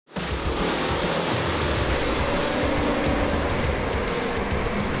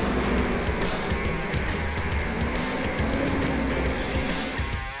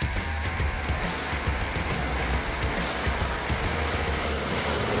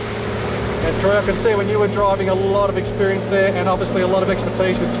And Troy, I can see when you were driving a lot of experience there and obviously a lot of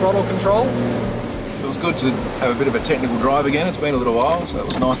expertise with throttle control. It was good to have a bit of a technical drive again. It's been a little while, so it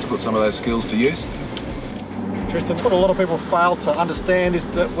was nice to put some of those skills to use. Tristan, what a lot of people fail to understand is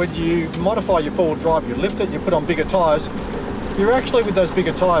that when you modify your four-wheel drive, you lift it, you put on bigger tyres, you're actually with those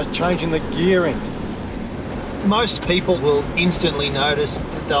bigger tyres changing the gearings. Most people will instantly notice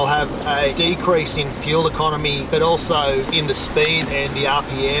that they'll have a decrease in fuel economy, but also in the speed and the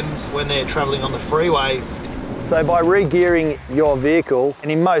RPMs when they're travelling on the freeway. So by re-gearing your vehicle,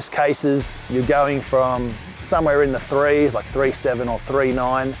 and in most cases you're going from somewhere in the 3s, like 3.7 or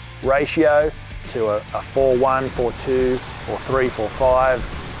 3.9 ratio, to a 4.1, 4.2, 4.3, 4.5,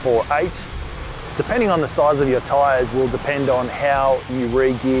 4.8. Depending on the size of your tyres will depend on how you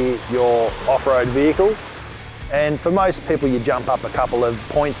re-gear your off-road vehicle. And for most people you jump up a couple of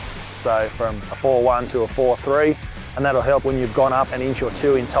points, so from a 4.1 to a 4.3, and that'll help when you've gone up an inch or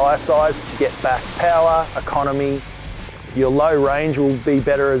two in tyre size to get back power, economy. Your low range will be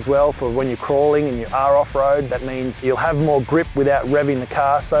better as well for when you're crawling and you are off-road. That means you'll have more grip without revving the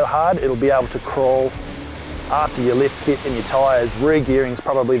car so hard. It'll be able to crawl after your lift kit and your tyres. Re-gearing is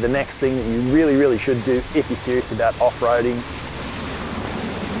probably the next thing that you really should do if you're serious about off-roading.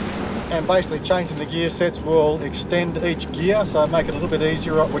 And basically changing the gear sets will extend each gear, so make it a little bit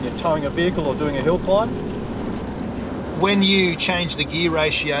easier when you're towing a vehicle or doing a hill climb. When you change the gear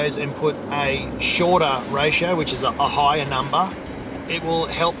ratios and put a shorter ratio, which is a higher number, it will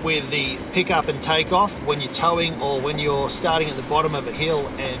help with the pick up and take off when you're towing or when you're starting at the bottom of a hill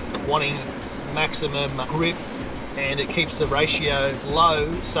and wanting maximum grip, and it keeps the ratio low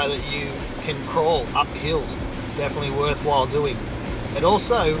so that you can crawl up hills. Definitely worthwhile doing. It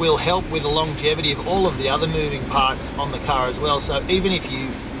also will help with the longevity of all of the other moving parts on the car as well. So even if you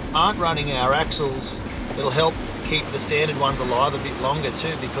aren't running our axles, it'll help keep the standard ones alive a bit longer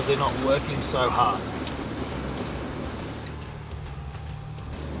too, because they're not working so hard.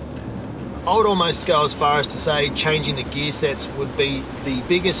 I would almost go as far as to say changing the gear sets would be the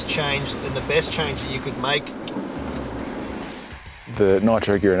biggest change and the best change that you could make. The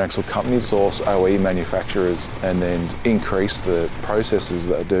Nitro Gear Axle company source OE manufacturers and then increase the processes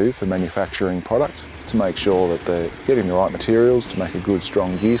that they do for manufacturing product to make sure that they're getting the right materials to make a good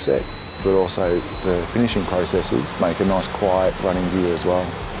strong gear set, but also the finishing processes make a nice quiet running gear as well.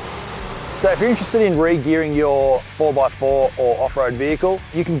 So if you're interested in re-gearing your 4x4 or off-road vehicle,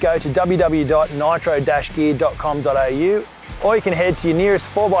 you can go to www.nitro-gear.com.au, or you can head to your nearest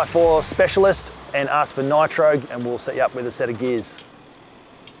 4x4 specialist and ask for Nitro, and we'll set you up with a set of gears.